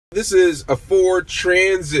This is a Ford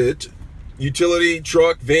Transit utility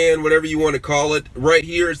truck, van, whatever you want to call it. Right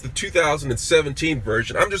here is the 2017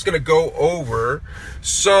 version. I'm just going to go over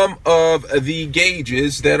some of the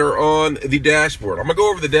gauges that are on the dashboard. I'm going to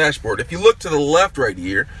go over the dashboard. If you look to the left right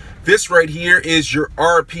here, this right here is your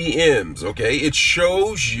RPMs, okay? It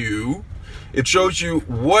shows you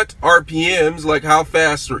what RPMs, like how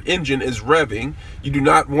fast your engine is revving. You do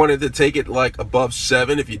not want it to take it like above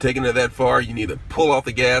 7. If you're taking it that far, you need to pull off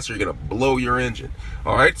the gas or you're going to blow your engine.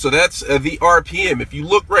 All right, so that's the RPM. If you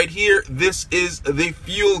look right here, this is the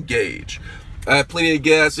fuel gauge. I have plenty of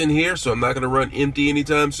gas in here, so I'm not going to run empty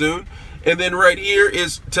anytime soon. And then right here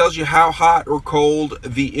tells you how hot or cold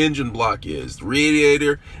the engine block is. The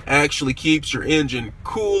radiator actually keeps your engine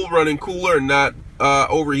cool, running cooler, and not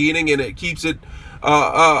overheating, and it keeps it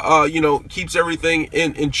keeps everything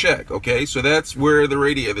in check. Okay, so that's where the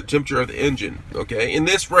radiator, the temperature of the engine. Okay, and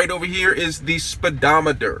this right over here is the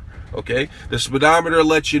speedometer. Okay, the speedometer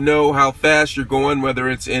lets you know how fast you're going, whether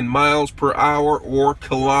it's in miles per hour or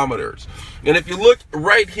kilometers. And if you look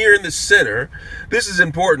right here in the center, this is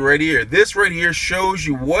important right here. This right here shows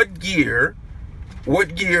you what gear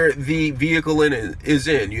the vehicle is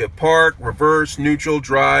in. You have park, reverse, neutral,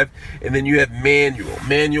 drive, and then you have manual.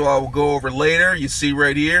 Manual I will go over later. You see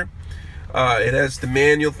right here, it has the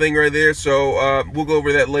manual thing right there, so we'll go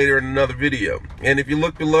over that later in another video. And if you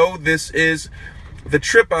look below, this is the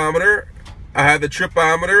tripometer. I have the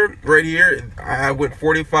tripometer right here. I went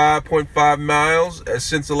 45.5 miles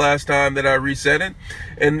since the last time that I reset it.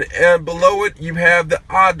 And below it, you have the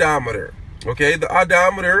odometer. Okay, the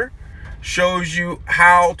odometer shows you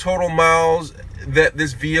how total miles that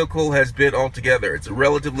this vehicle has been altogether. It's a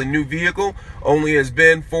relatively new vehicle, only has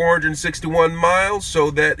been 461 miles,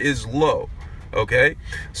 so that is low. Okay,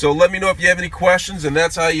 so let me know if you have any questions, and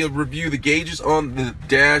that's how you review the gauges on the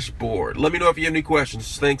dashboard. Let me know if you have any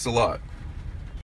questions. Thanks a lot.